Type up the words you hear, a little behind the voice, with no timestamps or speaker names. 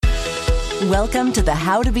Welcome to the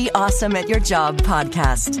How to Be Awesome at Your Job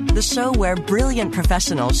podcast, the show where brilliant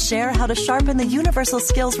professionals share how to sharpen the universal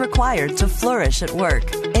skills required to flourish at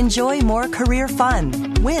work. Enjoy more career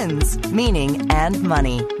fun, wins, meaning, and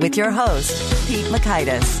money with your host, Pete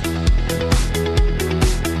Makaitis.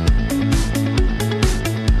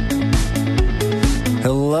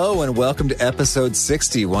 Hello and welcome to episode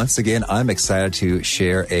 60. Once again, I'm excited to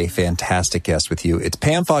share a fantastic guest with you. It's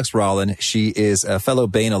Pam Fox-Rollin. She is a fellow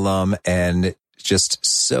Bain alum and just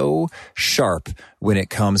so sharp when it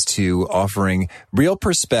comes to offering real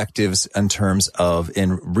perspectives in terms of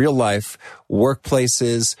in real life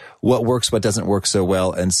workplaces, what works, what doesn't work so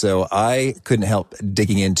well. And so I couldn't help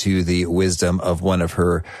digging into the wisdom of one of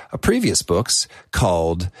her previous books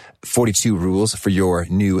called 42 Rules for Your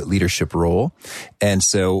New Leadership Role. And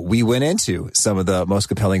so we went into some of the most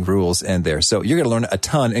compelling rules in there. So you're going to learn a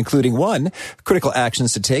ton, including 1, critical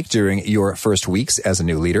actions to take during your first weeks as a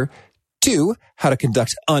new leader. 2, how to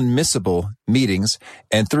conduct unmissable meetings.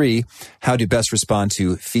 And 3, how to best respond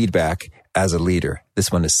to feedback as a leader.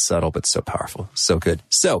 This one is subtle, but so powerful. So good.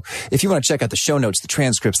 So if you want to check out the show notes, the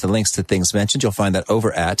transcripts, the links to things mentioned, you'll find that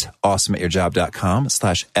over at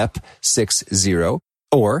awesomeatyourjob.com/ep60.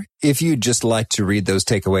 Or if you'd just like to read those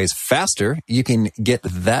takeaways faster, you can get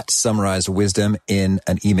that summarized wisdom in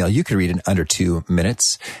an email you can read in under 2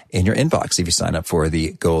 minutes in your inbox if you sign up for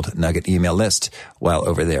the Gold Nugget email list while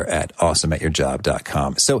over there at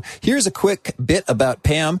awesomeatyourjob.com. So here's a quick bit about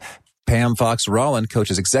Pam. Pam Fox-Rollin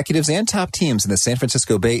coaches executives and top teams in the San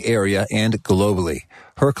Francisco Bay Area and globally.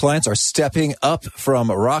 Her clients are stepping up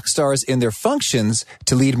from rock stars in their functions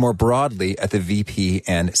to lead more broadly at the VP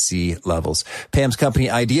and C levels. Pam's company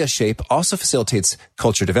Idea Shape also facilitates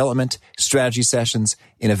culture development, strategy sessions,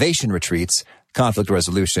 innovation retreats, conflict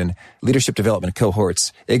resolution, leadership development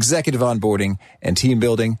cohorts, executive onboarding, and team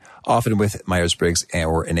building, often with Myers-Briggs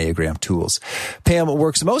or Enneagram tools. Pam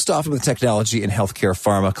works most often with technology and healthcare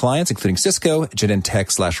pharma clients, including Cisco,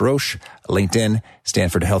 Genentech/Roche, LinkedIn,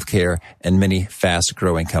 Stanford Healthcare, and many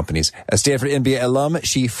fast-growing companies. A Stanford MBA alum,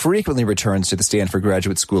 she frequently returns to the Stanford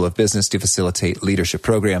Graduate School of Business to facilitate leadership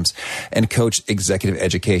programs and coach executive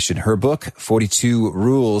education. Her book, 42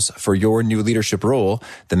 Rules for Your New Leadership Role,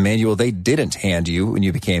 the manual they didn't hand you when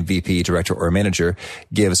you became VP, director, or manager,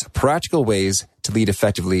 gives practical ways to lead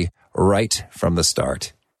effectively right from the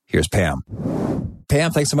start. Here's Pam.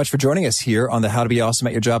 Pam, thanks so much for joining us here on the How to Be Awesome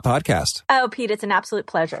at Your Job podcast. Oh, Pete, it's an absolute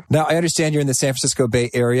pleasure. Now, I understand you're in the San Francisco Bay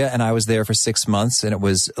Area, and I was there for 6 months, and it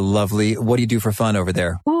was lovely. What do you do for fun over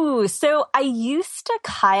there? Ooh, so I used to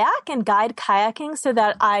kayak and guide kayaking so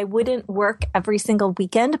that I wouldn't work every single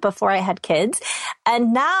weekend before I had kids.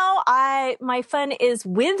 And now my fun is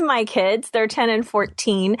with my kids. They're 10 and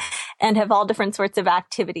 14 and have all different sorts of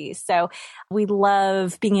activities. So we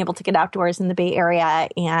love being able to get outdoors in the Bay Area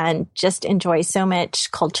and just enjoy so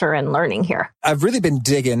much culture and learning here. I've really been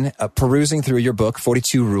digging, perusing through your book,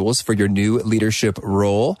 42 Rules for Your New Leadership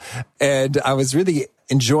Role. And I was really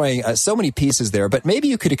enjoying so many pieces there, but maybe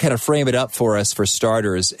you could kind of frame it up for us for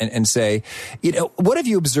starters and say, what have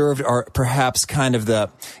you observed are perhaps kind of the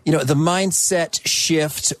mindset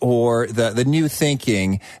shift or the new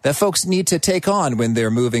thinking that folks need to take on when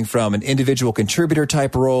they're moving from an individual contributor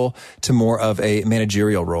type role to more of a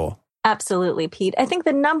managerial role? Absolutely, Pete. I think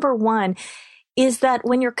the number one is that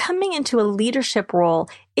when you're coming into a leadership role,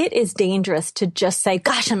 it is dangerous to just say,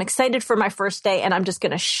 gosh, I'm excited for my first day and I'm just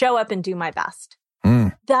going to show up and do my best.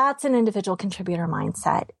 That's an individual contributor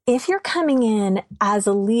mindset. If you're coming in as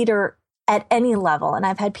a leader at any level, and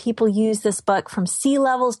I've had people use this book from C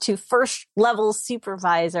levels to first level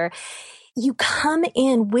supervisor, you come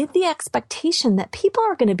in with the expectation that people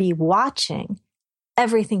are going to be watching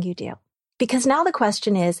everything you do. Because now the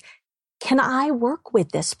question is, can I work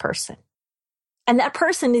with this person? And that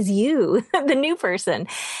person is you, the new person.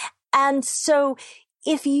 And so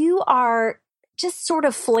if you are just sort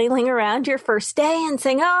of flailing around your first day and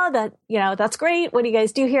saying, that's great. What do you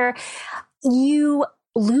guys do here? You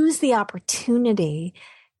lose the opportunity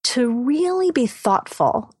to really be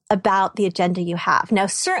thoughtful about the agenda you have. Now,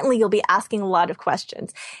 certainly you'll be asking a lot of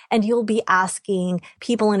questions and you'll be asking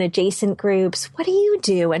people in adjacent groups, what do you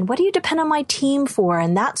do? And what do you depend on my team for?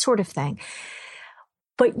 And that sort of thing.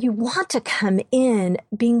 But you want to come in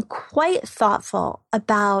being quite thoughtful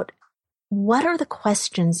about what are the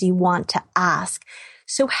questions you want to ask?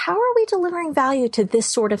 So how are we delivering value to this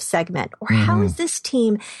sort of segment? Or how is this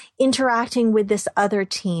team interacting with this other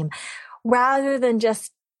team? Rather than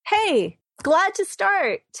just, hey, glad to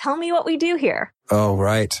start. Tell me what we do here. Oh,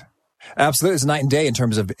 right. Absolutely. It's night and day in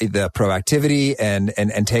terms of the proactivity and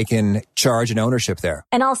taking charge and ownership there.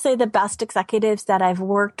 And I'll say the best executives that I've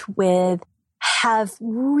worked with have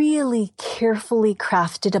really carefully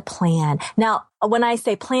crafted a plan. Now, when I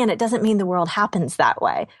say plan, it doesn't mean the world happens that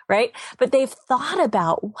way, right? But they've thought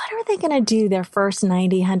about what are they going to do their first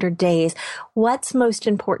 90, 100 days? What's most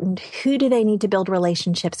important? Who do they need to build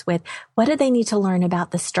relationships with? What do they need to learn about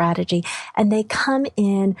the strategy? And they come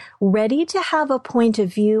in ready to have a point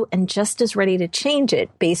of view and just as ready to change it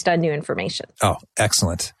based on new information. Oh,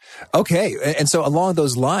 excellent. Okay. And so along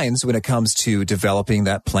those lines, when it comes to developing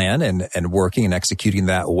that plan and working and executing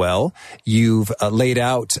that well, you've laid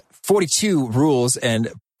out 42 rules, and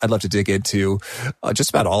I'd love to dig into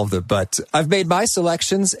just about all of them, but I've made my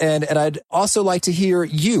selections, and I'd also like to hear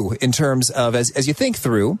you in terms of, as you think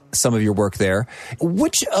through some of your work there,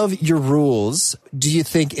 which of your rules do you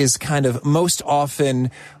think is kind of most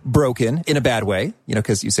often broken in a bad way? You know,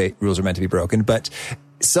 because you say rules are meant to be broken, but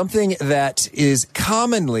something that is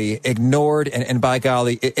commonly ignored, and by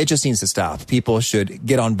golly, it just needs to stop. People should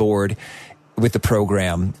get on board with the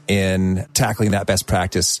program in tackling that best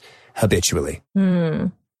practice habitually.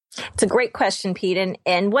 It's a great question, Pete.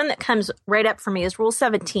 And one that comes right up for me is Rule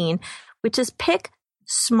 17, which is pick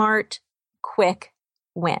smart, quick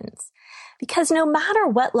wins. Because no matter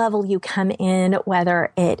what level you come in,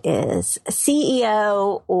 whether it is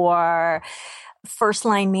CEO or first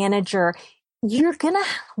line manager, you're going to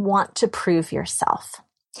want to prove yourself.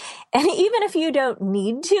 And even if you don't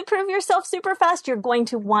need to prove yourself super fast, you're going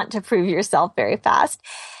to want to prove yourself very fast.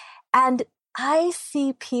 And I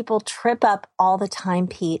see people trip up all the time,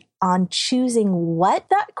 Pete, on choosing what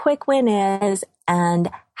that quick win is and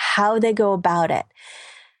how they go about it.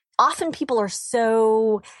 Often people are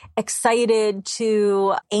so excited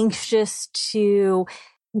anxious to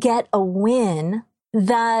get a win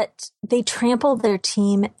that they trample their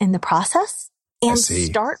team in the process and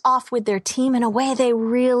start off with their team in a way they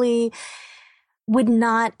really would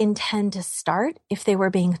not intend to start if they were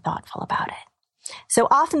being thoughtful about it. So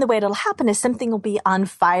often the way it'll happen is something will be on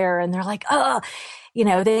fire and they're like,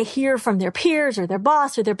 they hear from their peers or their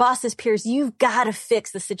boss or their boss's peers, you've got to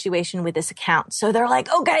fix the situation with this account. So they're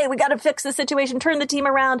like, okay, we got to fix the situation, turn the team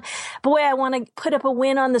around. Boy, I want to put up a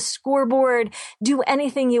win on the scoreboard, do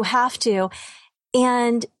anything you have to.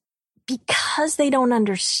 And because they don't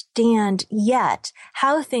understand yet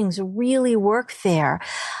how things really work there,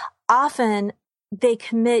 often they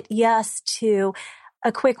commit to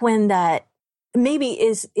a quick win that maybe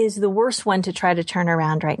is the worst one to try to turn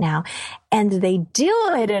around right now. And they do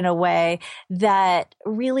it in a way that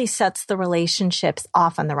really sets the relationships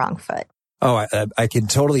off on the wrong foot. Oh, I can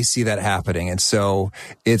totally see that happening. And so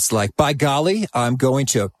it's like, by golly, I'm going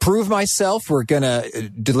to prove myself. We're going to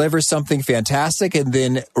deliver something fantastic. And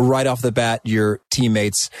then right off the bat, your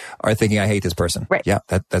teammates are thinking, I hate this person. Right. Yeah,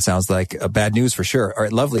 that sounds like bad news for sure. All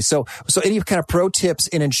right, lovely. So any kind of pro tips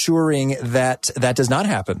in ensuring that does not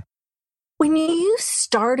happen? When you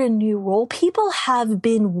start a new role, people have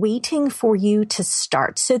been waiting for you to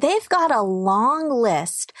start. So they've got a long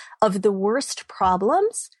list of the worst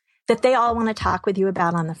problems that they all want to talk with you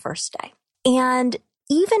about on the first day. And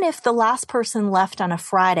even if the last person left on a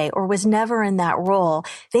Friday or was never in that role,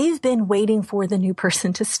 they've been waiting for the new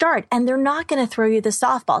person to start. And they're not going to throw you the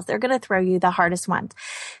softballs. They're going to throw you the hardest ones.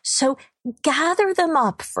 So gather them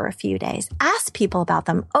up for a few days. Ask people about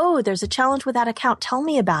them. Oh, there's a challenge with that account. Tell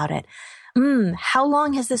me about it. How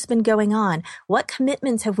long has this been going on? What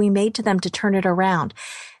commitments have we made to them to turn it around?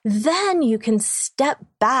 Then you can step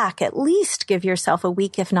back, at least give yourself a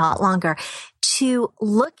week, if not longer, to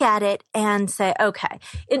look at it and say, okay,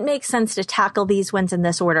 it makes sense to tackle these ones in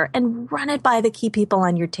this order and run it by the key people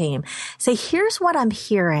on your team. Say, here's what I'm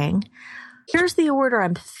hearing. Here's the order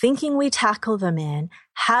I'm thinking we tackle them in.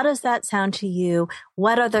 How does that sound to you?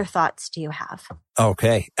 What other thoughts do you have?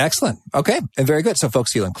 Okay. Excellent. Okay. And very good. So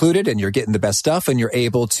folks feel included and you're getting the best stuff and you're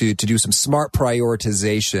able to do some smart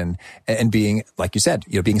prioritization and being, like you said,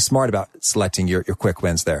 being smart about selecting your quick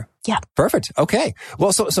wins there. Yeah. Perfect. Okay.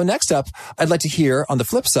 Well, so next up, I'd like to hear on the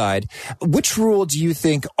flip side, which rule do you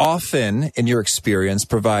think often in your experience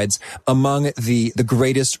provides among the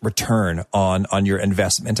greatest return on your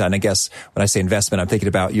investment? And I guess when I say investment, I'm thinking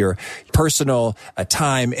about your personal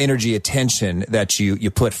time, energy, attention that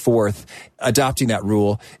you put forth. Adopting that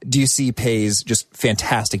rule, do you see pays just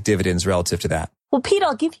fantastic dividends relative to that? Well, Pete,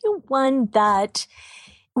 I'll give you one that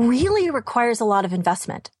really requires a lot of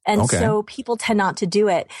investment. And so people tend not to do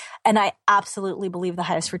it. And I absolutely believe the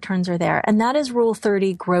highest returns are there. And that is Rule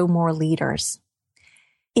 30, grow more leaders.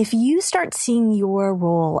 If you start seeing your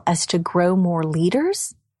role as to grow more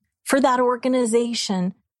leaders for that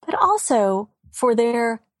organization, but also for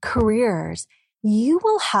their careers, you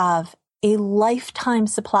will have a lifetime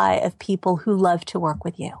supply of people who love to work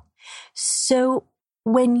with you. So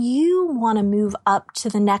when you want to move up to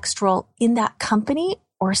the next role in that company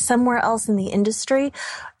or somewhere else in the industry,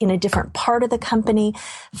 in a different part of the company,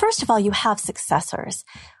 first of all, you have successors.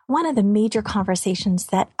 One of the major conversations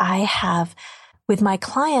that I have with my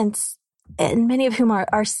clients, and many of whom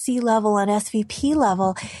are C-level and SVP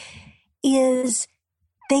level, is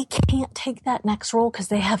they can't take that next role because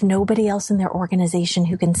they have nobody else in their organization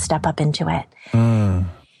who can step up into it.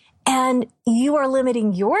 And you are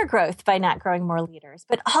limiting your growth by not growing more leaders,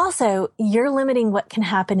 but also you're limiting what can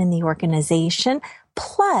happen in the organization.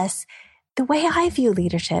 Plus, the way I view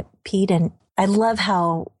leadership, Pete, and I love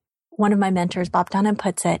how one of my mentors, Bob Dunham,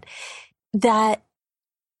 puts it, that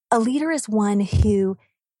a leader is one who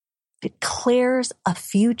declares a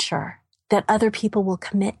future that other people will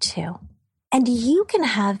commit to. And you can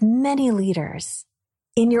have many leaders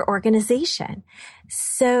in your organization.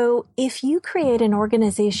 So if you create an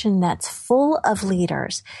organization that's full of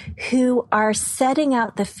leaders who are setting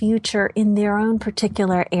out the future in their own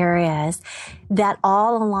particular areas that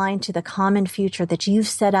all align to the common future that you've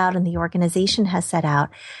set out and the organization has set out,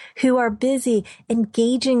 who are busy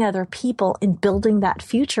engaging other people in building that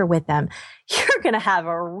future with them, you're going to have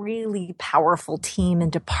a really powerful team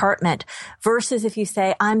and department versus if you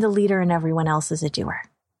say, I'm the leader and everyone else is a doer.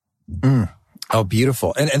 Oh,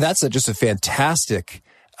 beautiful. And that's just a fantastic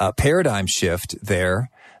paradigm shift there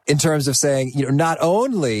in terms of saying, not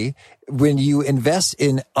only when you invest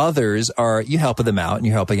in others are you helping them out and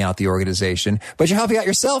you're helping out the organization, but you're helping out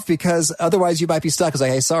yourself because otherwise you might be stuck. It's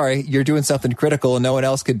like, hey, sorry, you're doing something critical and no one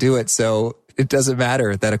else could do it. So it doesn't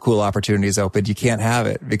matter that a cool opportunity is open. You can't have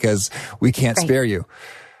it because we can't spare you.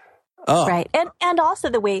 Oh. Right. And also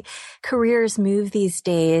the way careers move these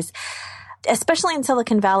days, especially in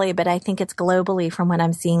Silicon Valley, but I think it's globally from what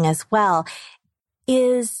I'm seeing as well,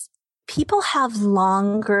 is people have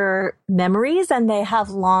longer memories and they have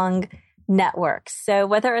long networks. So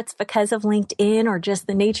whether it's because of LinkedIn or just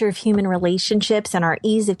the nature of human relationships and our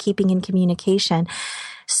ease of keeping in communication,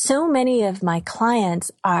 so many of my clients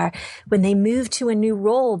are, when they move to a new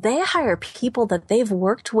role, they hire people that they've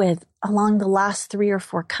worked with along the last 3 or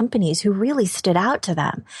 4 companies who really stood out to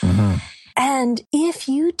them. Mm-hmm. And if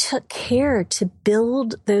you took care to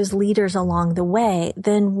build those leaders along the way,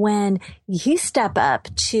 then when you step up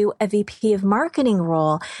to a VP of marketing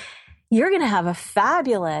role, you're going to have a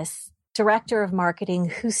fabulous director of marketing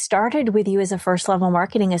who started with you as a first level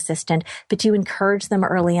marketing assistant, but you encouraged them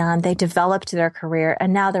early on. They developed their career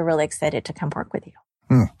and now they're really excited to come work with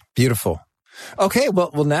you. Beautiful. Okay,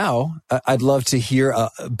 well, now I'd love to hear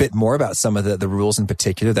a bit more about some of the rules in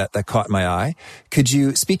particular that caught my eye. Could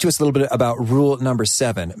you speak to us a little bit about rule number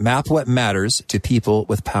 7, map what matters to people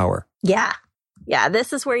with power? Yeah.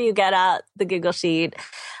 This is where you get out the Google Sheet.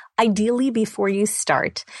 Ideally, before you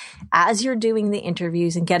start, as you're doing the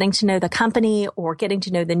interviews and getting to know the company or getting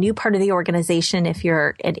to know the new part of the organization, if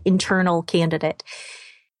you're an internal candidate,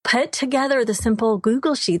 put together the simple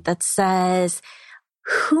Google Sheet that says,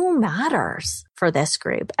 who matters for this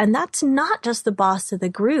group? And that's not just the boss of the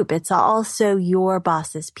group. It's also your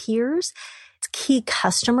boss's peers. It's key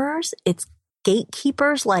customers. It's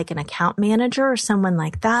gatekeepers like an account manager or someone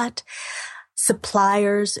like that.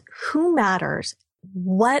 Suppliers. Who matters?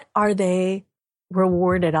 What are they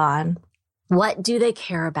rewarded on? What do they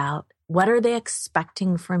care about? What are they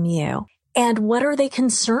expecting from you? And what are they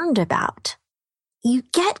concerned about? You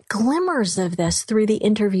get glimmers of this through the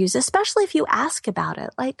interviews, especially if you ask about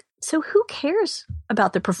it. Like, so who cares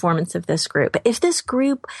about the performance of this group? If this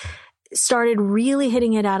group started really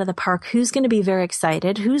hitting it out of the park, who's going to be very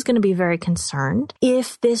excited? Who's going to be very concerned?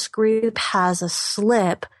 If this group has a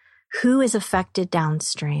slip, who is affected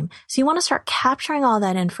downstream? So you want to start capturing all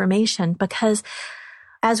that information because,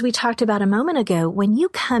 as we talked about a moment ago, when you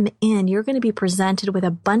come in, you're going to be presented with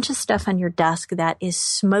a bunch of stuff on your desk that is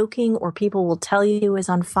smoking or people will tell you is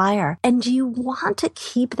on fire. And you want to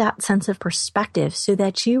keep that sense of perspective so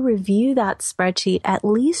that you review that spreadsheet at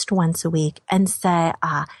least once a week and say,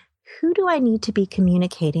 who do I need to be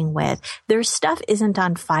communicating with? Their stuff isn't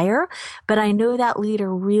on fire, but I know that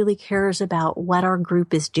leader really cares about what our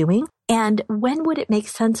group is doing. And when would it make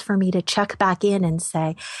sense for me to check back in and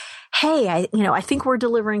say, hey, I think we're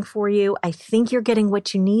delivering for you. I think you're getting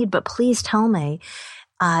what you need, but please tell me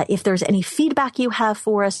if there's any feedback you have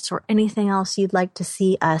for us or anything else you'd like to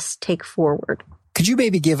see us take forward. Could you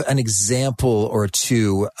maybe give an example or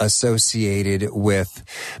two associated with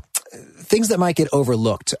things that might get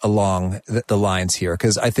overlooked along the lines here,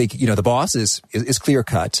 because I think, the boss is clear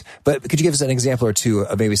cut, but could you give us an example or two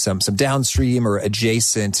of maybe some downstream or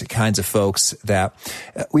adjacent kinds of folks that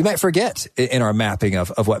we might forget in our mapping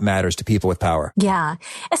of what matters to people with power? Yeah,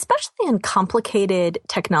 especially in complicated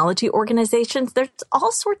technology organizations, there's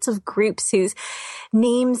all sorts of groups whose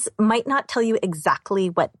names might not tell you exactly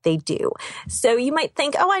what they do. So you might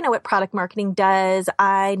think, oh, I know what product marketing does.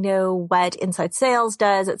 I know what inside sales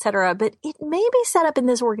does, et cetera. But it may be set up in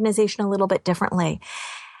this organization a little bit differently.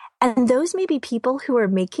 And those may be people who are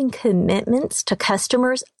making commitments to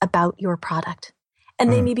customers about your product.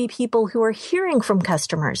 And they may be people who are hearing from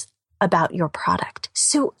customers about your product.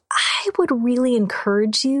 So I would really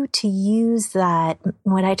encourage you to use that,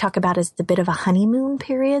 what I talk about as the bit of a honeymoon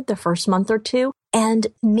period, the first month or two, and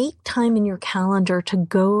make time in your calendar to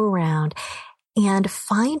go around and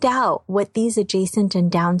find out what these adjacent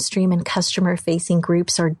and downstream and customer facing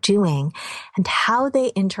groups are doing and how they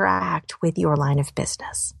interact with your line of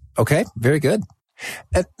business. Okay, very good.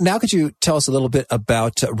 Now could you tell us a little bit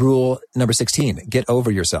about rule number 16, get over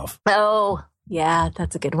yourself? Oh, yeah,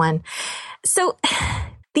 that's a good one. So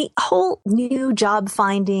the whole new job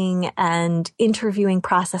finding and interviewing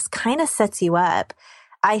process kind of sets you up,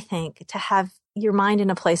 I think, to have your mind in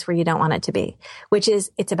a place where you don't want it to be, which is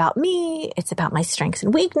it's about me. It's about my strengths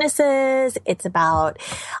and weaknesses. It's about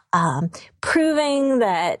proving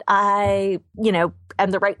that I,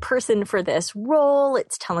 am the right person for this role.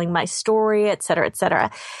 It's telling my story, et cetera, et cetera.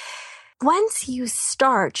 Once you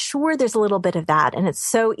start, sure, there's a little bit of that. And it's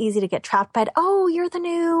so easy to get trapped by, oh, you're the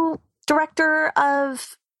new director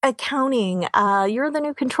of accounting. You're the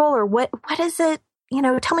new controller. What is it?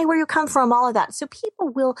 Tell me where you come from, all of that. So people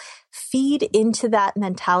will feed into that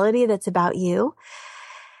mentality that's about you.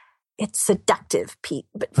 It's seductive, Pete.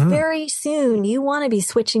 But very soon you want to be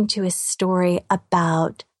switching to a story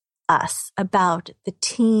about us, about the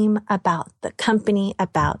team, about the company,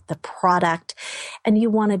 about the product. And you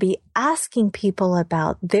want to be asking people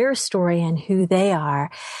about their story and who they are,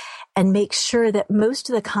 and make sure that most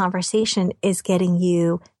of the conversation is getting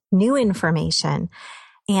you new information.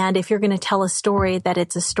 And if you're going to tell a story, that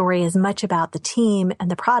it's a story as much about the team and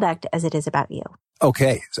the product as it is about you.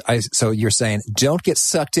 Okay. So you're saying don't get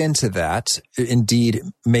sucked into that. Indeed,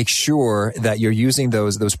 make sure that you're using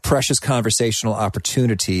those precious conversational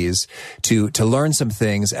opportunities to learn some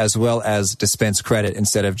things as well as dispense credit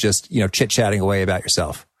instead of just, chit-chatting away about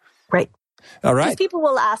yourself. Right. All right. Because people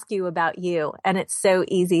will ask you about you, and it's so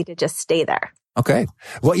easy to just stay there. Okay.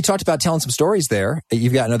 Well, you talked about telling some stories there.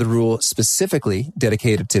 You've got another rule specifically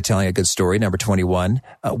dedicated to telling a good story, number 21.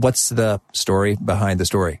 What's the story behind the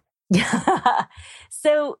story?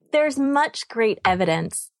 So there's much great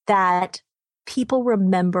evidence that people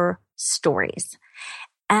remember stories.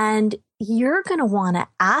 And you're going to want to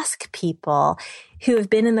ask people who have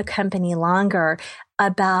been in the company longer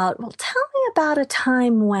about, well, tell me about a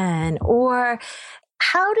time when, or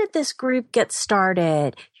how did this group get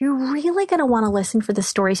started? You're really going to want to listen for the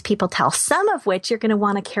stories people tell, some of which you're going to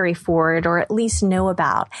want to carry forward or at least know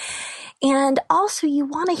about. And also you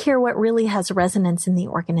want to hear what really has resonance in the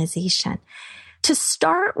organization. To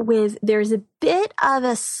start with, there's a bit of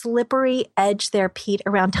a slippery edge there, Pete,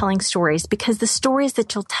 around telling stories, because the stories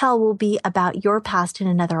that you'll tell will be about your past in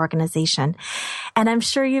another organization. And I'm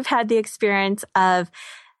sure you've had the experience of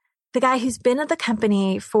the guy who's been at the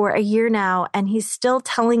company for a year now, and he's still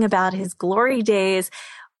telling about his glory days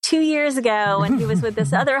 2 years ago when he was with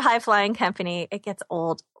this other high-flying company. It gets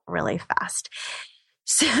old really fast.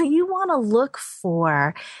 So you want to look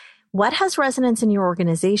for what has resonance in your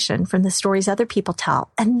organization from the stories other people tell,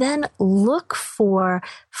 and then look for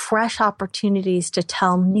fresh opportunities to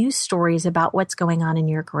tell new stories about what's going on in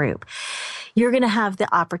your group. You're going to have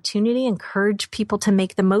the opportunity, encourage people to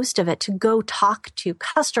make the most of it, to go talk to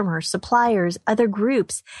customers, suppliers, other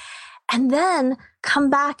groups, and then come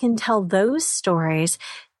back and tell those stories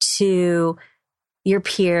to your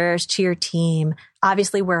peers, to your team,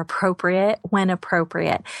 obviously where appropriate, when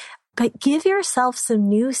appropriate. But give yourself some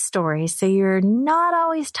new stories so you're not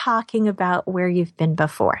always talking about where you've been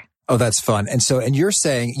before. Oh, that's fun. And you're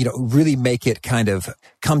saying, really make it kind of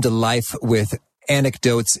come to life with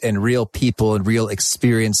anecdotes and real people and real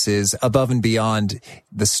experiences above and beyond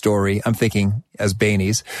the story. I'm thinking as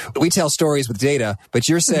Bainies. We tell stories with data, but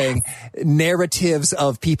you're saying narratives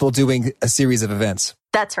of people doing a series of events.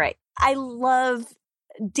 That's right. I love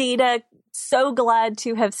data. So glad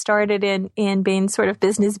to have started in Bain's sort of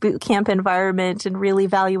business boot camp environment and really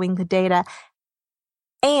valuing the data.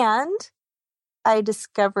 And I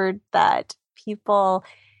discovered that people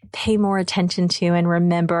pay more attention to and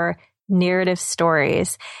remember narrative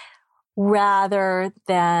stories rather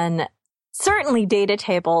than certainly data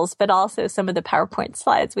tables, but also some of the PowerPoint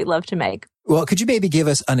slides we love to make. Well, could you maybe give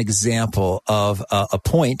us an example of a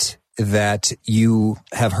point that you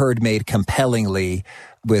have heard made compellingly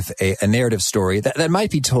with a narrative story that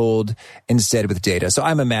might be told instead with data? So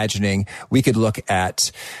I'm imagining we could look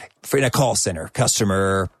at, for in a call center,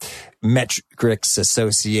 customer metrics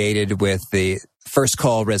associated with the first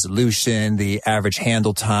call resolution, the average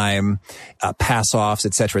handle time, pass-offs,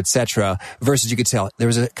 et cetera, versus you could tell there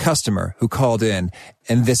was a customer who called in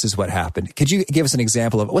and this is what happened. Could you give us an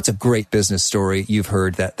example of what's a great business story you've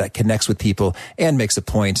heard that connects with people and makes a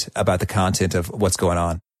point about the content of what's going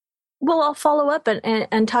on? Well, I'll follow up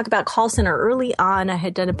and talk about call center. Early on, I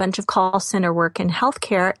had done a bunch of call center work in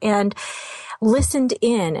healthcare and listened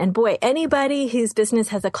in. And boy, anybody whose business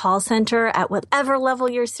has a call center at whatever level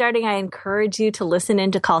you're starting, I encourage you to listen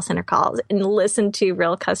into call center calls and listen to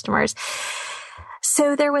real customers.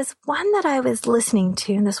 So there was one that I was listening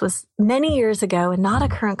to, and this was many years ago and not a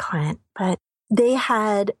current client, but they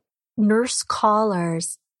had nurse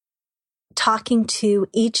callers talking to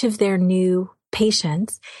each of their new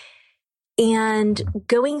patients and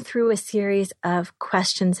going through a series of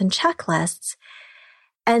questions and checklists.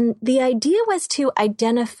 And the idea was to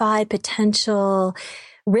identify potential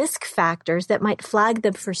risk factors that might flag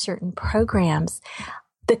them for certain programs.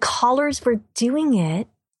 The callers were doing it,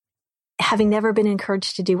 having never been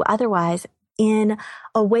encouraged to do otherwise, in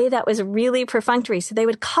a way that was really perfunctory. So they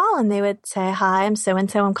would call and they would say, "Hi, I'm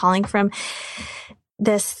so-and-so. I'm calling from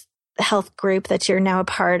this health group that you're now a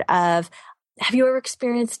part of. Have you ever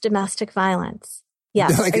experienced domestic violence?"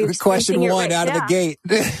 Yes. Like question one out of the gate.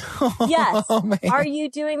 Yes. Oh, man. Are you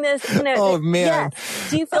doing this? Oh, man. Yes.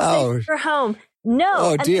 Do you feel safe in your home? No.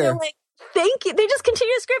 Oh, and dear. they're like, thank you. They just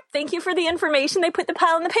continue the script. Thank you for the information. They put the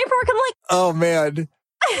pile in the paperwork. I'm like, oh, man.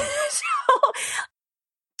 So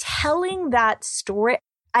telling that story,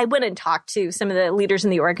 I went and talked to some of the leaders in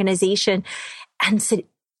the organization and said,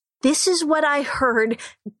 this is what I heard.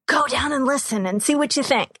 Go down and listen and see what you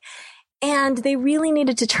think. And they really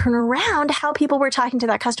needed to turn around how people were talking to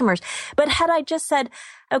their customers. But had I just said,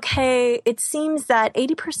 okay, it seems that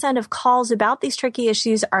 80% of calls about these tricky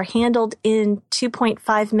issues are handled in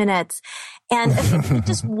 2.5 minutes. And it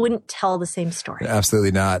just wouldn't tell the same story.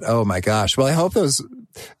 Absolutely not. Oh my gosh. Well, I hope those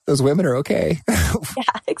women are okay. Yeah,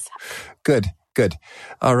 exactly. Good.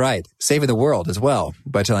 All right. Saving the world as well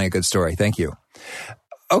by telling a good story. Thank you.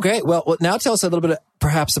 Okay, well, now tell us a little bit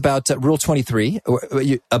perhaps about Rule 23,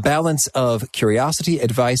 a balance of curiosity,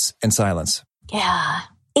 advice, and silence. Yeah,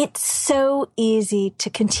 it's so easy to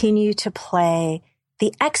continue to play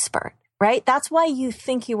the expert, right? That's why you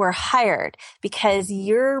think you were hired, because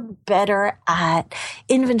you're better at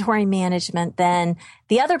inventory management than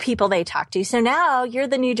the other people they talk to. So now you're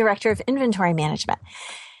the new director of inventory management.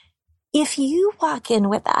 If you walk in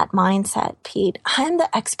with that mindset, Pete, I'm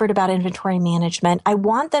the expert about inventory management. I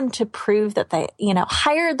want them to prove that they,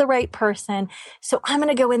 hired the right person. So I'm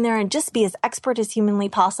going to go in there and just be as expert as humanly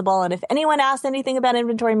possible. And if anyone asks anything about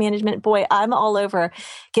inventory management, boy, I'm all over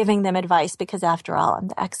giving them advice because after all, I'm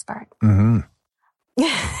the expert. Mm-hmm.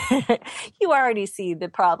 You already see the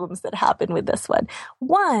problems that happen with this one.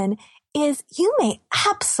 One is you may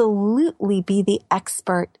absolutely be the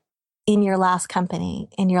expert in your last company,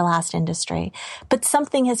 in your last industry, but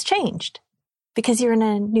something has changed because you're in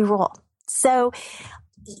a new role. So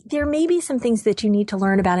there may be some things that you need to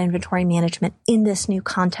learn about inventory management in this new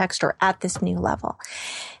context or at this new level.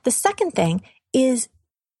 The second thing is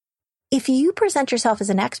if you present yourself as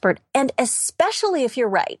an expert, and especially if you're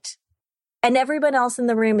right, and everyone else in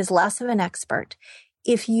the room is less of an expert,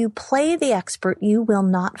 if you play the expert, you will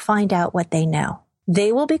not find out what they know.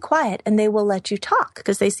 They will be quiet and they will let you talk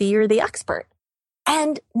because they see you're the expert.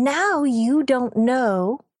 And now you don't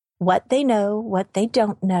know, what they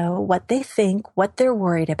don't know, what they think, what they're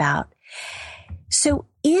worried about. So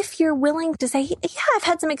if you're willing to say, yeah, I've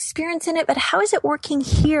had some experience in it, but how is it working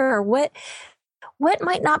here? What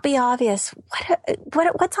might not be obvious?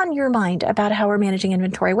 What's on your mind about how we're managing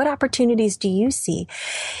inventory? What opportunities do you see?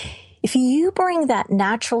 If you bring that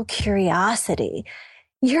natural curiosity,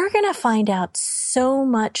 you're going to find out so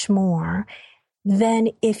much more than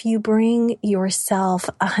if you bring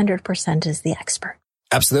yourself 100% as the expert.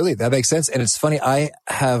 Absolutely. That makes sense. And it's funny, I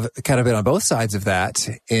have kind of been on both sides of that,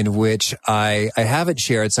 in which I haven't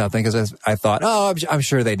shared something because I thought, I'm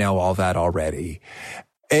sure they know all that already.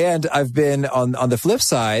 And I've been on the flip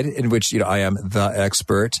side, in which, I am the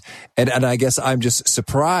expert. And I guess I'm just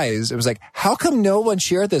surprised. It was like, how come no one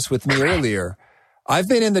shared this with me earlier? I've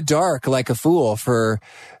been in the dark like a fool for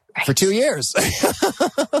 2 years.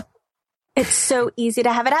 It's so easy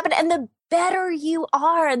to have it happen. And the better you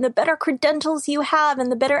are and the better credentials you have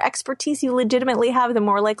and the better expertise you legitimately have, the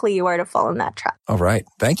more likely you are to fall in that trap. All right.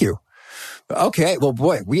 Thank you. Okay. Well,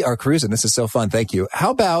 boy, we are cruising. This is so fun. Thank you. How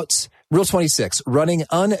about Rule 26, running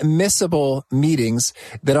unmissable meetings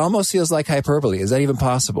that almost feels like hyperbole? Is that even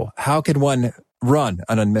possible? How can one run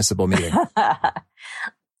an unmissable meeting?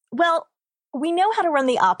 Well, we know how to run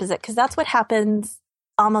the opposite because that's what happens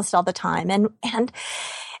almost all the time. And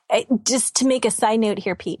just to make a side note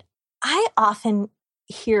here, Pete, I often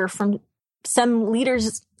hear from some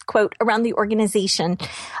leaders, quote, around the organization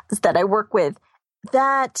that I work with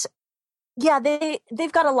that, yeah,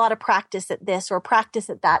 they've got a lot of practice at this or practice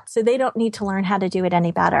at that, so they don't need to learn how to do it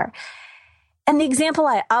any better. And the example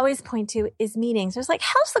I always point to is meetings. There's like,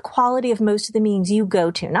 how's the quality of most of the meetings you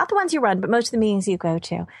go to? Not the ones you run, but most of the meetings you go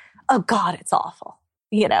to. Oh God, it's awful.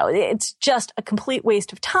 You know, it's just a complete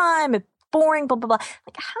waste of time. It's boring, blah, blah, blah.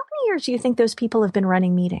 Like, how many years do you think those people have been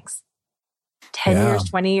running meetings? 10 years,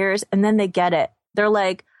 20 years. And then they get it. They're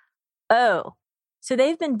like, oh, so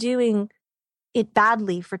they've been doing it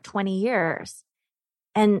badly for 20 years.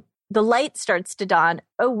 And the light starts to dawn.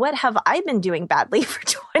 Oh, what have I been doing badly for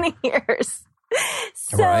 20 years?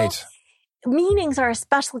 So right. Meetings are a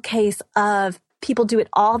special case of people do it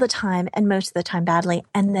all the time and most of the time badly.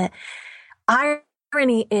 And the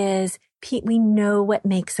irony is, Pete, we know what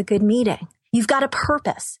makes a good meeting. You've got a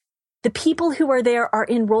purpose. The people who are there are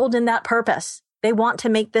enrolled in that purpose. They want to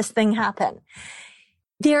make this thing happen.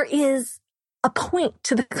 There is a point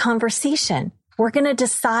to the conversation. We're going to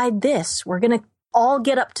decide this. We're going to all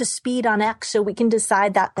get up to speed on X so we can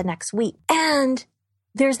decide that the next week. And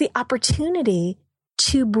there's the opportunity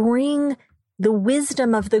to bring the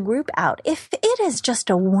wisdom of the group out. If it is just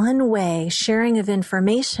a one-way sharing of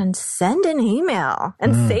information, send an email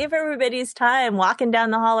and save everybody's time walking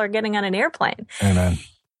down the hall or getting on an airplane. Amen.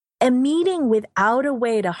 A meeting without a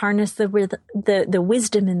way to harness the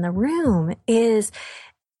wisdom in the room is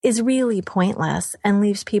really pointless and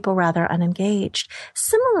leaves people rather unengaged.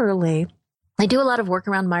 Similarly, I do a lot of work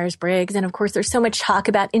around Myers-Briggs, and of course, there's so much talk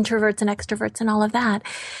about introverts and extroverts and all of that.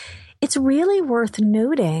 It's really worth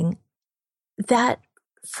noting that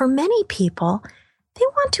for many people, they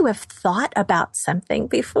want to have thought about something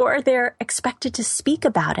before they're expected to speak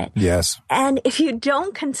about it. Yes. And if you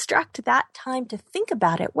don't construct that time to think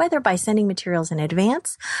about it, whether by sending materials in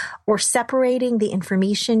advance or separating the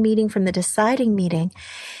information meeting from the deciding meeting,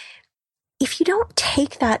 if you don't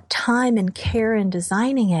take that time and care in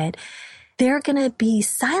designing it, they're going to be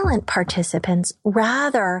silent participants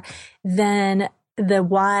rather than the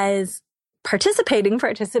wise participating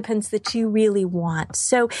participants that you really want.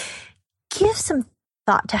 So give some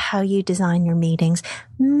thought to how you design your meetings.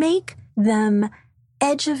 Make them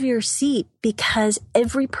edge of your seat because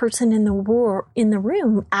every person in the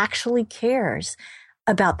room actually cares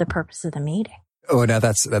about the purpose of the meeting. Oh, now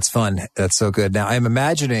that's fun. That's so good. Now I'm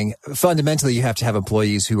imagining fundamentally you have to have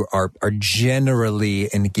employees who are generally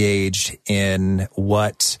engaged in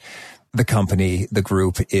what the company, the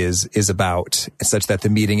group is about, such that the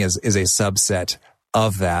meeting is a subset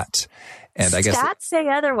of that. And I guess stats say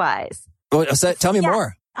otherwise. Oh, tell me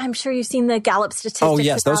more. I'm sure you've seen the Gallup statistics. Oh,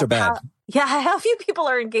 yes, those are bad. How few people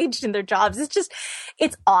are engaged in their jobs.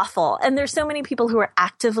 It's awful. And there's so many people who are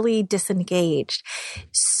actively disengaged.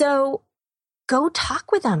 So go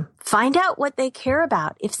talk with them. Find out what they care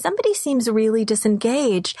about. If somebody seems really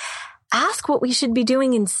disengaged, ask what we should be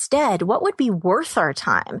doing instead. What would be worth our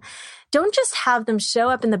time? Don't just have them show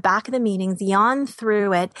up in the back of the meetings, yawn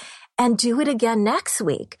through it, and do it again next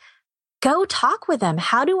week. Go talk with them.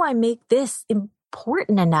 How do I make this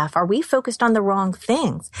important enough? Are we focused on the wrong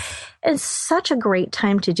things? It's such a great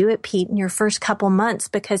time to do it, Pete, in your first couple months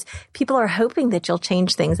because people are hoping that you'll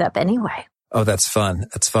change things up anyway. Oh, that's fun.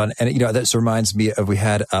 That's fun. And, this reminds me of, we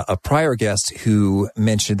had a prior guest who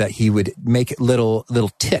mentioned that he would make little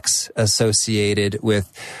ticks associated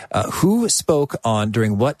with who spoke on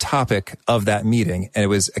during what topic of that meeting. And it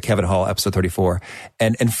was Kevin Hall, episode 34.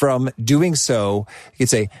 And from doing so, you could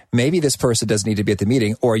say, maybe this person doesn't need to be at the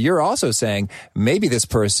meeting. Or you're also saying, maybe this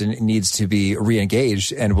person needs to be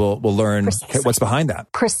re-engaged and we'll learn what's behind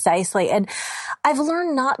that. Precisely. And I've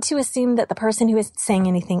learned not to assume that the person who isn't saying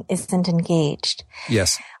anything isn't engaged.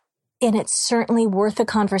 Yes. And it's certainly worth a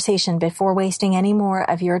conversation before wasting any more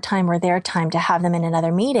of your time or their time to have them in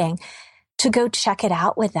another meeting to go check it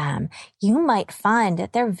out with them. You might find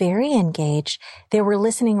that they're very engaged. They were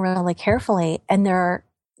listening really carefully and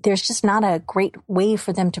there's just not a great way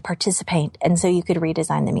for them to participate. And so you could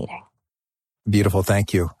redesign the meeting. Beautiful.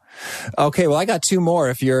 Thank you. Okay, well, I got two more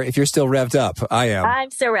if you're still revved up. I am. I'm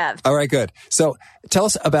so revved. All right, good. So tell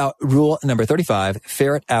us about rule number 35,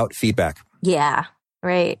 ferret out feedback. Yeah,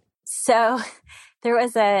 right. So there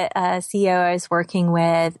was a CEO I was working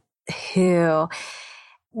with who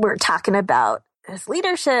we're talking about his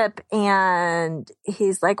leadership, and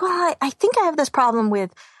he's like, well, I think I have this problem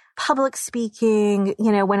with public speaking.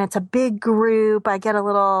 When it's a big group, I get a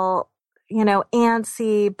little,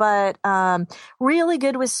 antsy, but really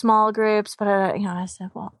good with small groups. But, I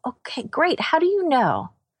said, well, okay, great. How do you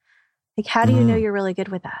know? Like, how do you know you're really good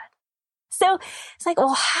with that? So it's like,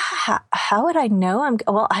 well, how would I know?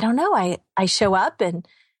 I don't know. I show up and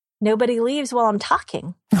nobody leaves while I'm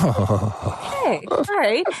talking. Okay, all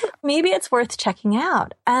right. Maybe it's worth checking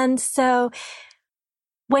out. And so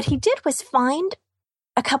what he did was find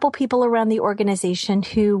a couple people around the organization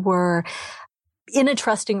who were in a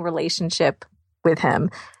trusting relationship with him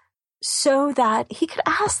so that he could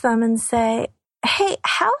ask them and say, hey,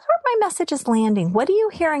 how are my messages landing? What are you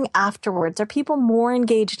hearing afterwards? Are people more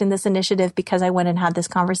engaged in this initiative because I went and had this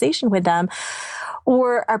conversation with them?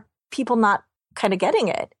 Or are people not kind of getting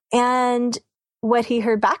it? And what he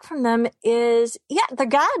heard back from them is, yeah, they're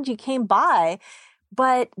glad you came by,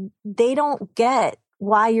 but they don't get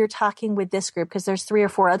why you're talking with this group because there's 3 or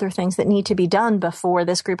 4 other things that need to be done before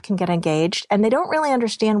this group can get engaged. And they don't really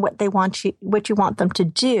understand what you want them to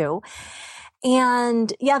do.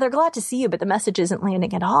 And yeah, they're glad to see you, but the message isn't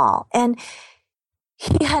landing at all. And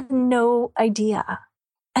he had no idea.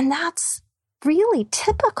 And that's really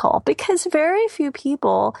typical because very few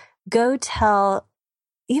people go tell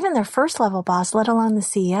even their first level boss, let alone the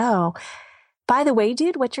CEO, by the way,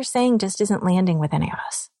 dude, what you're saying just isn't landing with any of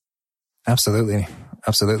us. Absolutely.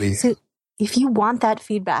 Absolutely. So if you want that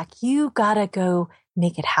feedback, you gotta go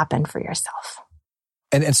make it happen for yourself.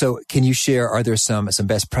 And so can you share, are there some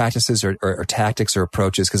best practices or tactics or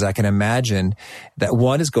approaches? Because I can imagine that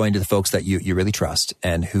one is going to the folks that you really trust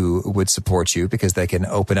and who would support you because they can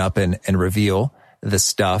open up and reveal the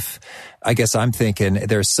stuff. I guess I'm thinking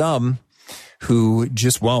there's some who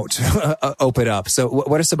just won't open up. So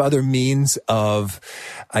what are some other means of,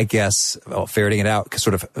 I guess, ferreting it out,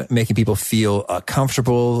 sort of making people feel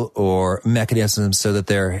comfortable or mechanisms so that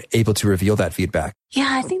they're able to reveal that feedback? Yeah,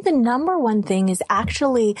 I think the number one thing is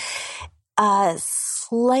actually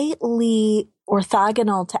slightly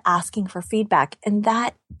orthogonal to asking for feedback, and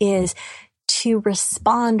that is to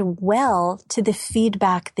respond well to the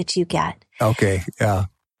feedback that you get. Okay, yeah.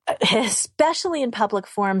 Especially in public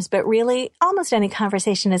forums, but really almost any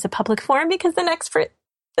conversation is a public forum because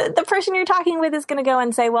the person you're talking with is going to go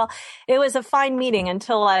and say, well, it was a fine meeting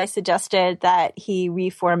until I suggested that he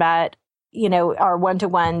reformat, our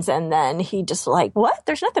one-to-ones. And then he just like, what?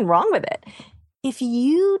 There's nothing wrong with it. If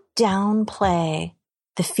you downplay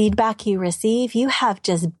the feedback you receive, you have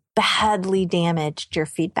just badly damaged your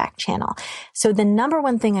feedback channel. So the number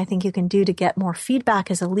one thing I think you can do to get more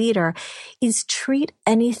feedback as a leader is treat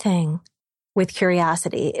anything with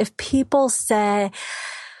curiosity. If people say,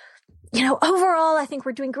 overall, I think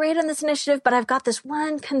we're doing great on this initiative, but I've got this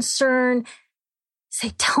one concern,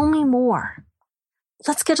 say, tell me more.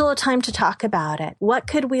 Let's schedule a time to talk about it. What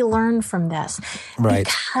could we learn from this? Right.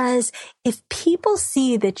 Because if people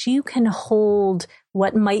see that you can hold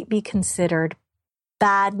what might be considered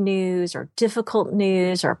bad news or difficult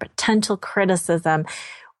news or potential criticism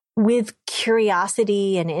with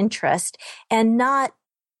curiosity and interest and not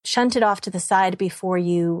shunt it off to the side before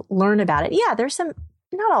you learn about it. Yeah,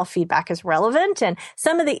 not all feedback is relevant and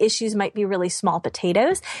some of the issues might be really small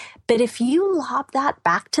potatoes, but if you lob that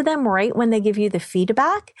back to them right when they give you the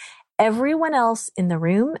feedback, everyone else in the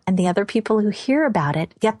room and the other people who hear about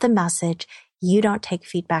it get the message, you don't take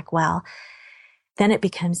feedback well. Then it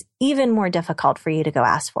becomes even more difficult for you to go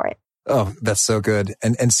ask for it. Oh, that's so good.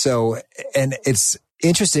 And it's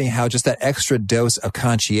interesting how just that extra dose of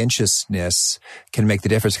conscientiousness can make the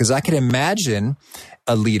difference. Because I can imagine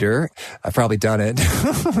a leader, I've probably done it,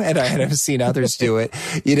 and I've seen others do it.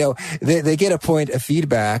 They get a point of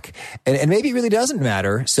feedback, and maybe it really doesn't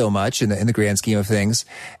matter so much in the grand scheme of things,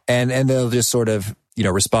 and they'll just sort of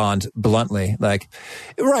respond bluntly, like,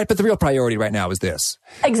 right, but the real priority right now is this.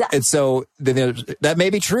 Exactly. And so that may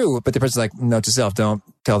be true, but the person's like, note to self, don't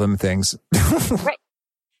tell them things. Right.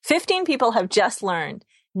 15 people have just learned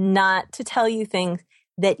not to tell you things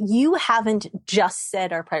that you haven't just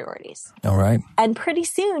said are priorities. All right. And pretty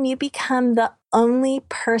soon you become the only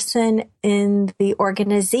person in the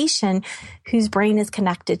organization whose brain is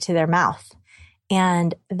connected to their mouth.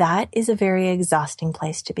 And that is a very exhausting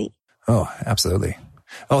place to be. Oh, absolutely.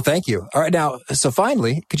 Oh, thank you. All right. Now, so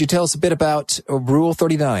finally, could you tell us a bit about Rule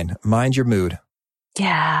 39, Mind Your Mood?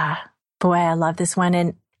 Yeah. Boy, I love this one.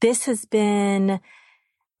 And this has been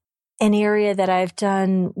an area that I've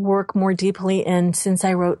done work more deeply in since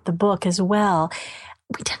I wrote the book as well.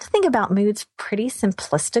 we tend to think about moods pretty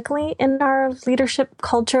simplistically in our leadership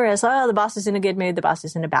culture as, oh, the boss is in a good mood, the boss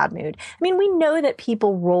is in a bad mood. I mean, we know that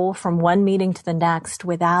people roll from one meeting to the next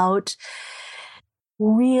without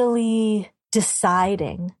really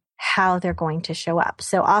deciding how they're going to show up.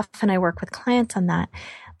 So often I work with clients on that.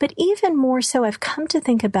 But even more so, I've come to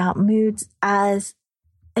think about moods as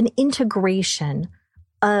an integration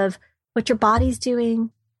of what your body's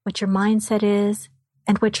doing, what your mindset is,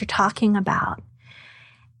 and what you're talking about.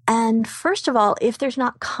 And first of all, if there's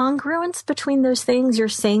not congruence between those things, you're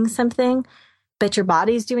saying something, but your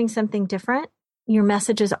body's doing something different, your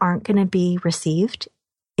messages aren't going to be received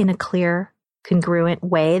in a clear, congruent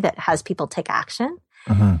way that has people take action.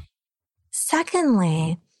 Mm-hmm.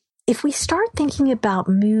 Secondly, if we start thinking about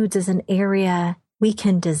moods as an area we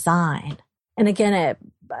can design, and again,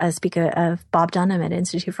 I speak of Bob Dunham at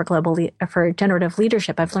Institute for Generative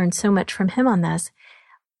Leadership. I've learned so much from him on this.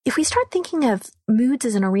 If we start thinking of moods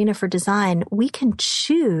as an arena for design, we can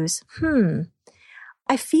choose,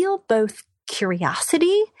 I feel both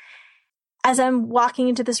curiosity as I'm walking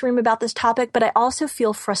into this room about this topic, but I also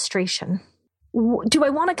feel frustration. Do I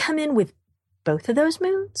want to come in with both of those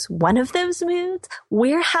moods? One of those moods?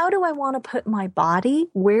 How do I want to put my body?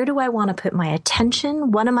 Where do I want to put my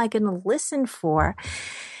attention? What am I going to listen for?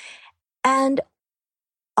 And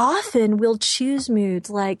often we'll choose moods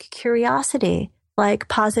like curiosity, like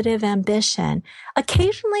positive ambition.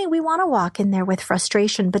 Occasionally we want to walk in there with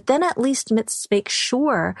frustration, but then at least let's make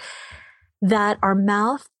sure that our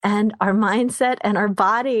mouth and our mindset and our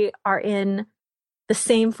body are in the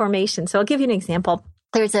same formation. So I'll give you an example.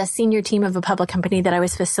 There's a senior team of a public company that I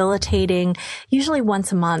was facilitating usually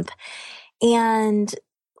once a month. And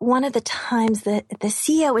one of the times that the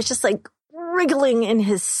CEO was just like wriggling in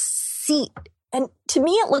his seat. And to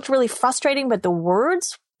me, it looked really frustrating, but the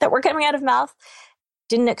words that were coming out of mouth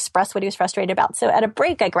didn't express what he was frustrated about. So at a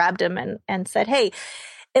break, I grabbed him and said, hey,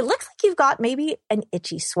 it looks like you've got maybe an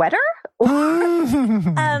itchy sweater.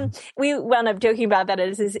 We wound up joking about that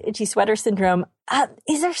as his itchy sweater syndrome.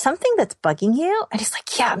 Is there something that's bugging you? And he's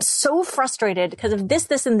like, yeah, I'm so frustrated because of this,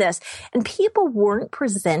 this, and this. And people weren't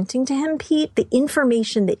presenting to him, Pete, the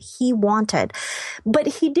information that he wanted. But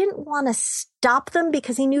he didn't want to stop them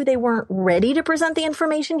because he knew they weren't ready to present the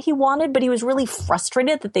information he wanted, but he was really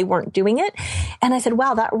frustrated that they weren't doing it. And I said,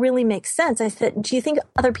 wow, that really makes sense. I said, do you think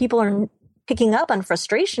other people are picking up on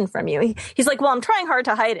frustration from you? He's like, well, I'm trying hard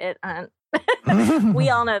to hide it. We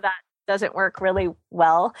all know that doesn't work really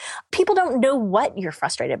well. People don't know what you're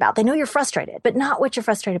frustrated about. They know you're frustrated, but not what you're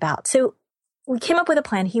frustrated about. So we came up with a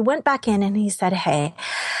plan. He went back in and he said, hey,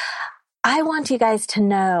 I want you guys to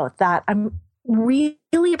know that I'm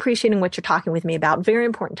really appreciating what you're talking with me about. Very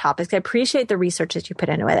important topics. I appreciate the research that you put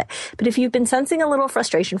into it. But if you've been sensing a little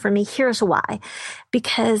frustration from me, here's why.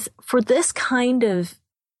 Because for this kind of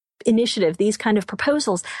initiative, these kind of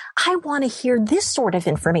proposals, I want to hear this sort of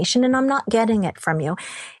information and I'm not getting it from you.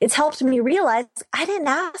 It's helped me realize I didn't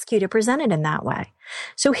ask you to present it in that way.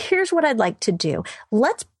 So here's what I'd like to do.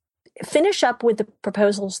 Let's finish up with the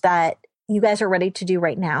proposals that you guys are ready to do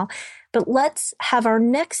right now, but let's have our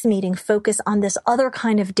next meeting focus on this other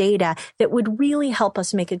kind of data that would really help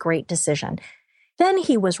us make a great decision. Then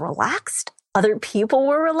he was relaxed. Other people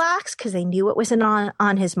were relaxed because they knew what was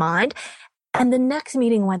on his mind. And the next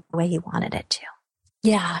meeting went the way he wanted it to.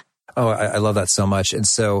 Yeah. Oh, I love that so much. And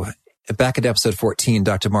so back at episode 14,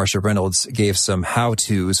 Dr. Marsha Reynolds gave some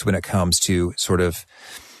how-tos when it comes to sort of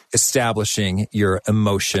establishing your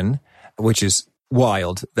emotion, which is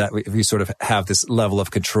wild that we sort of have this level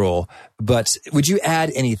of control. But would you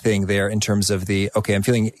add anything there in terms of okay, I'm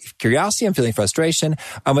feeling curiosity, I'm feeling frustration,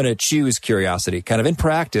 I'm going to choose curiosity. Kind of in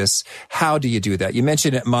practice, how do you do that? You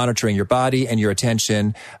mentioned monitoring your body and your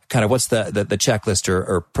attention. Kind of what's the checklist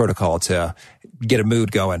or protocol to get a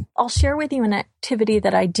mood going? I'll share with you an activity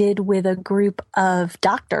that I did with a group of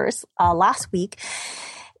doctors last week.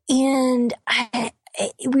 And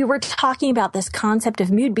we were talking about this concept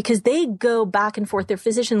of mood because they go back and forth. They're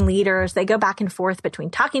physician leaders. They go back and forth between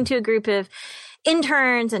talking to a group of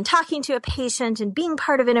interns and talking to a patient and being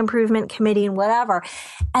part of an improvement committee and whatever.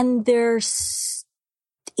 And it's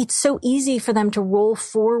so easy for them to roll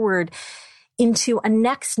forward into a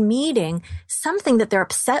next meeting, something that they're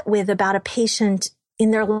upset with about a patient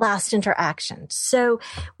in their last interaction. So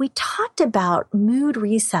we talked about mood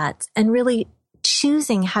resets and really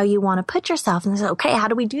choosing how you want to put yourself. And say, okay, how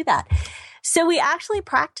do we do that? So we actually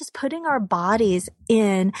practice putting our bodies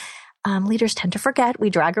in, leaders tend to forget, we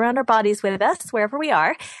drag around our bodies with us wherever we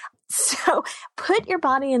are. So put your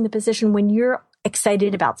body in the position when you're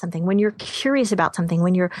excited about something, when you're curious about something,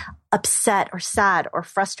 when you're upset or sad or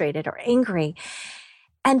frustrated or angry,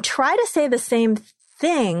 and try to say the same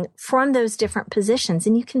thing from those different positions.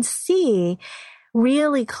 And you can see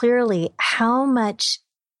really clearly how much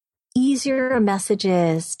easier a message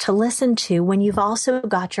is to listen to when you've also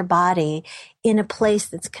got your body in a place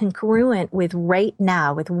that's congruent with right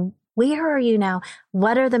now, with where are you now?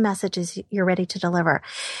 What are the messages you're ready to deliver?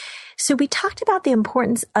 So we talked about the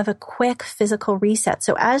importance of a quick physical reset.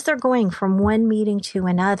 So as they're going from one meeting to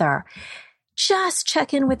another, just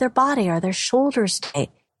check in with their body. Are their shoulders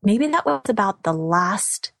tight? Maybe that was about the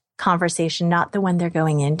last conversation, not the one they're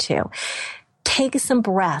going into. Take some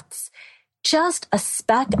breaths. Just a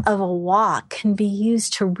speck of a walk can be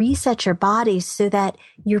used to reset your body so that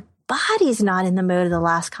your body's not in the mode of the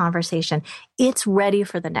last conversation. It's ready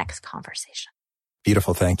for the next conversation.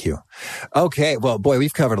 Beautiful. Thank you. Okay. Well, boy,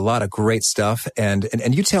 we've covered a lot of great stuff. And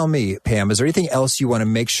you tell me, Pam, is there anything else you want to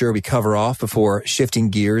make sure we cover off before shifting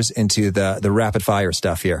gears into the rapid fire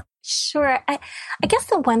stuff here? Sure. I guess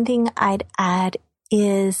the one thing I'd add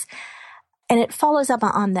is, and it follows up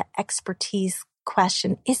on the expertise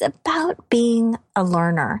question, is about being a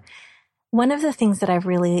learner. One of the things that I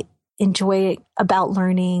really enjoy about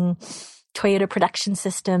learning Toyota Production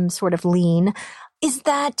System, sort of lean, is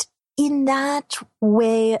that in that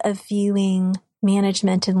way of viewing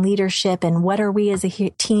management and leadership and what are we as a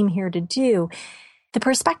team here to do, the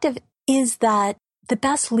perspective is that the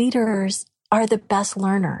best leaders are the best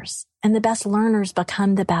learners, and the best learners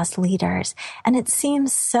become the best leaders. And it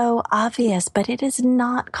seems so obvious, but it is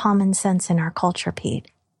not common sense in our culture,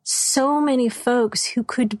 Pete. So many folks who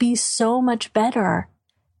could be so much better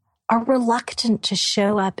are reluctant to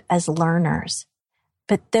show up as learners.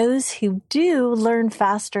 But those who do learn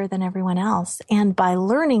faster than everyone else. And by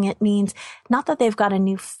learning, it means not that they've got a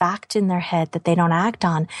new fact in their head that they don't act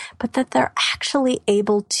on, but that they're actually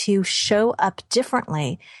able to show up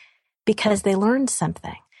differently because they learned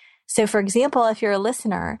something. So for example, if you're a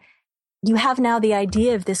listener, you have now the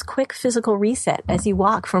idea of this quick physical reset as you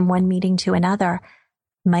walk from one meeting to another.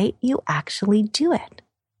 Might you actually do it?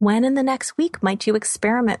 When in the next week might you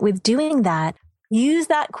experiment with doing that? Use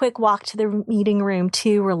that quick walk to the meeting room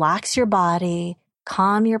to relax your body,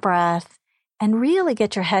 calm your breath, and really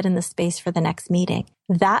get your head in the space for the next meeting.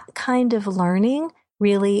 That kind of learning,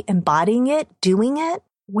 really embodying it, doing it,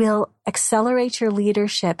 will accelerate your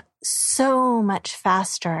leadership so much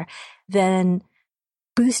faster than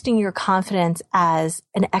boosting your confidence as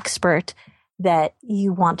an expert that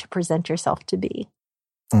you want to present yourself to be.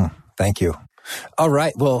 Thank you. All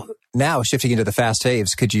right. Well, now shifting into the fast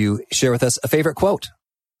faves, could you share with us a favorite quote?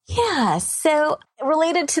 Yeah. So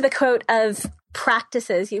related to the quote of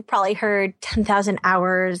practices, you've probably heard 10,000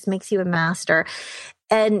 hours makes you a master.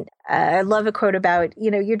 And I love a quote about,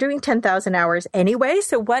 you're doing 10,000 hours anyway,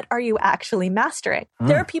 so what are you actually mastering?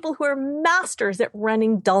 There are people who are masters at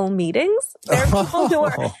running dull meetings. There are people who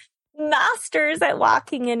are masters at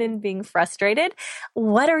walking in and being frustrated.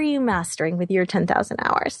 What are you mastering with your 10,000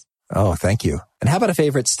 hours? Oh, thank you. And how about a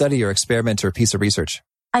favorite study or experiment or piece of research?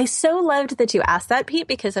 I so loved that you asked that, Pete,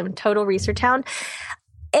 because I'm a total research hound.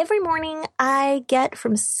 Every morning I get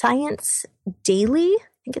from Science Daily,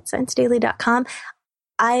 I think it's sciencedaily.com,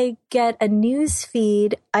 I get a news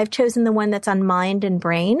feed. I've chosen the one that's on mind and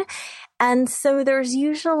brain. And so there's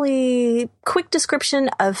usually quick description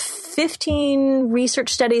of 15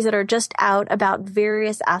 research studies that are just out about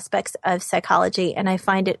various aspects of psychology. And I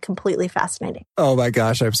find it completely fascinating. Oh my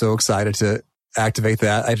gosh, I'm so excited to activate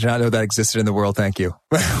that. I did not know that existed in the world. Thank you.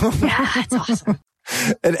 Yeah, it's awesome.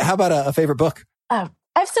 And how about a favorite book? Oh,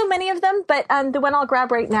 I have so many of them, but the one I'll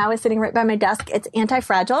grab right now is sitting right by my desk. It's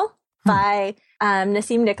Anti-Fragile by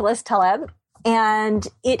Nassim Nicholas Taleb. And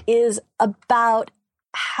it is about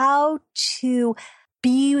how to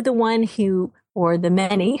be the one who, or the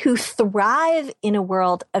many, who thrive in a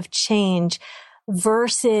world of change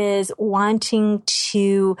versus wanting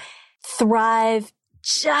to thrive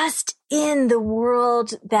just in the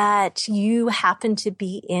world that you happen to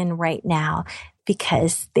be in right now.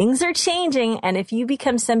 Because things are changing. And if you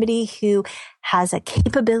become somebody who has a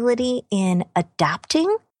capability in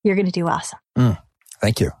adapting, you're going to do awesome.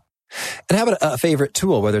 Thank you. And how about a favorite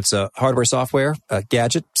tool, whether it's a hardware, software, a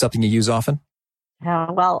gadget, something you use often?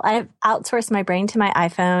 Oh, well, I've outsourced my brain to my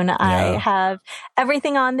iPhone. Yeah. I have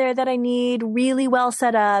everything on there that I need, really well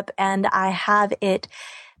set up, and I have it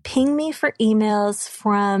ping me for emails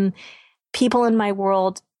from people in my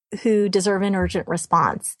world who deserve an urgent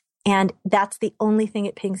response. And that's the only thing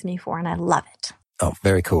it pings me for, and I love it. Oh,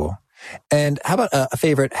 very cool. And how about a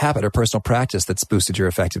favorite habit or personal practice that's boosted your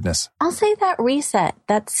effectiveness? I'll say that reset,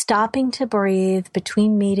 that's stopping to breathe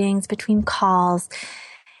between meetings, between calls,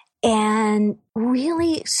 and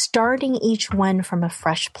really starting each one from a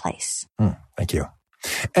fresh place. Thank you.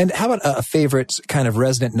 And how about a favorite kind of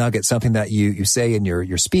resonant nugget, something that you say in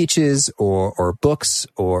your speeches or books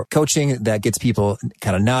or coaching that gets people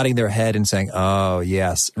kind of nodding their head and saying, oh,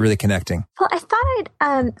 yes, really connecting? Well, I thought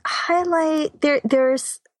I'd highlight,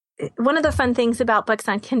 there's one of the fun things about books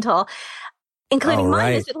on Kindle, including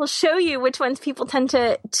mine, is it will show you which ones people tend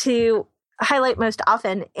to highlight most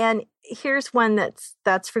often. And here's one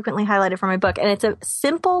that's frequently highlighted from my book. And it's a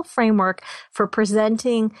simple framework for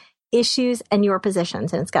presenting issues and your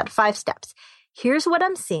positions. And it's got 5 steps. Here's what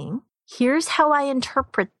I'm seeing. Here's how I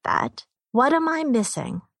interpret that. What am I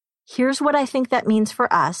missing? Here's what I think that means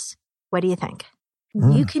for us. What do you think?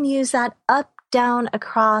 You can use that up, down,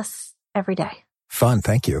 across every day. Fun.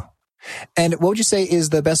 Thank you. And what would you say is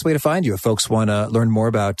the best way to find you if folks want to learn more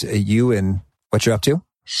about you and what you're up to?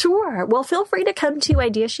 Sure. Well, feel free to come to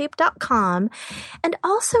ideashape.com and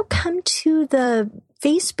also come to the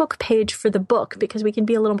Facebook page for the book, because we can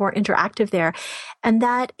be a little more interactive there. And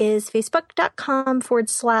that is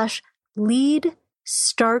facebook.com/lead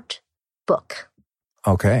start book.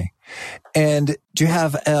 Okay. And do you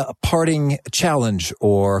have a parting challenge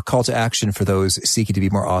or call to action for those seeking to be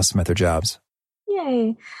more awesome at their jobs?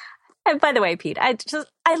 Yay. And by the way, Pete, I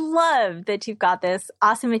love that you've got this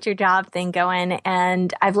awesome at your job thing going.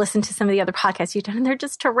 And I've listened to some of the other podcasts you've done, and they're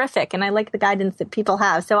just terrific. And I like the guidance that people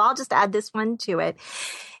have. So I'll just add this one to it,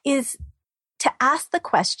 is to ask the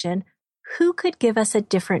question, who could give us a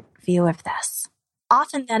different view of this?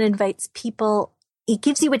 Often that invites people, it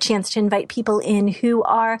gives you a chance to invite people in who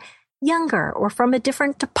are younger or from a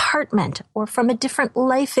different department or from a different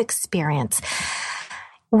life experience,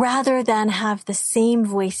 rather than have the same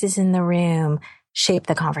voices in the room shape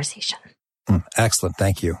the conversation. Excellent.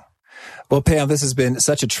 Thank you. Well, Pam, this has been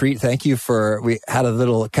such a treat. Thank you we had a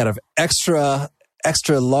little kind of extra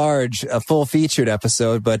large, full featured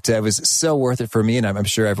episode, but it was so worth it for me, and I'm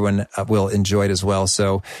sure everyone will enjoy it as well.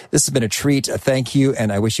 So this has been a treat. Thank you.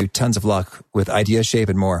 And I wish you tons of luck with Idea Shape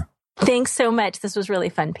and more. Thanks so much. This was really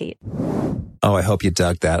fun, Pete. Oh, I hope you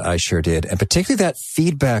dug that. I sure did. And particularly that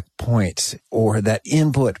feedback point or that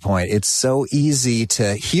input point. It's so easy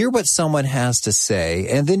to hear what someone has to say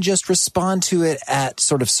and then just respond to it at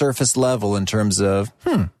sort of surface level in terms of,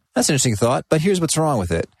 that's an interesting thought, but here's what's wrong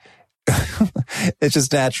with it. It's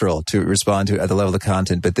just natural to respond to it at the level of the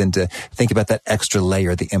content, but then to think about that extra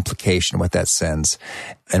layer, the implication, what that sends,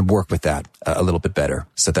 and work with that a little bit better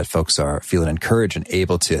so that folks are feeling encouraged and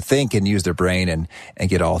able to think and use their brain and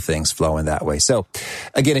get all things flowing that way. So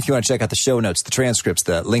again, if you want to check out the show notes, the transcripts,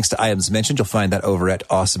 the links to items mentioned, you'll find that over at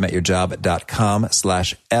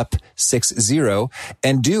awesomeatyourjob.com/ep60.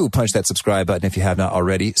 And do punch that subscribe button if you have not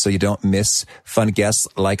already so you don't miss fun guests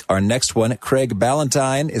like our next one. Craig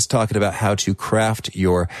Ballantyne is talking about how to craft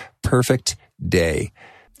your perfect day.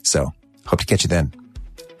 So hope to catch you then.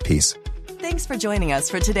 Peace. Thanks for joining us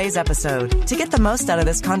for today's episode. To get the most out of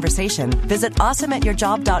this conversation, visit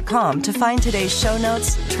awesomeatyourjob.com to find today's show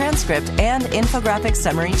notes, transcript, and infographic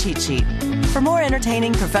summary cheat sheet. For more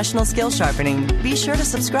entertaining professional skill sharpening, be sure to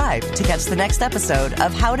subscribe to catch the next episode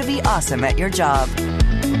of How to Be Awesome at Your Job.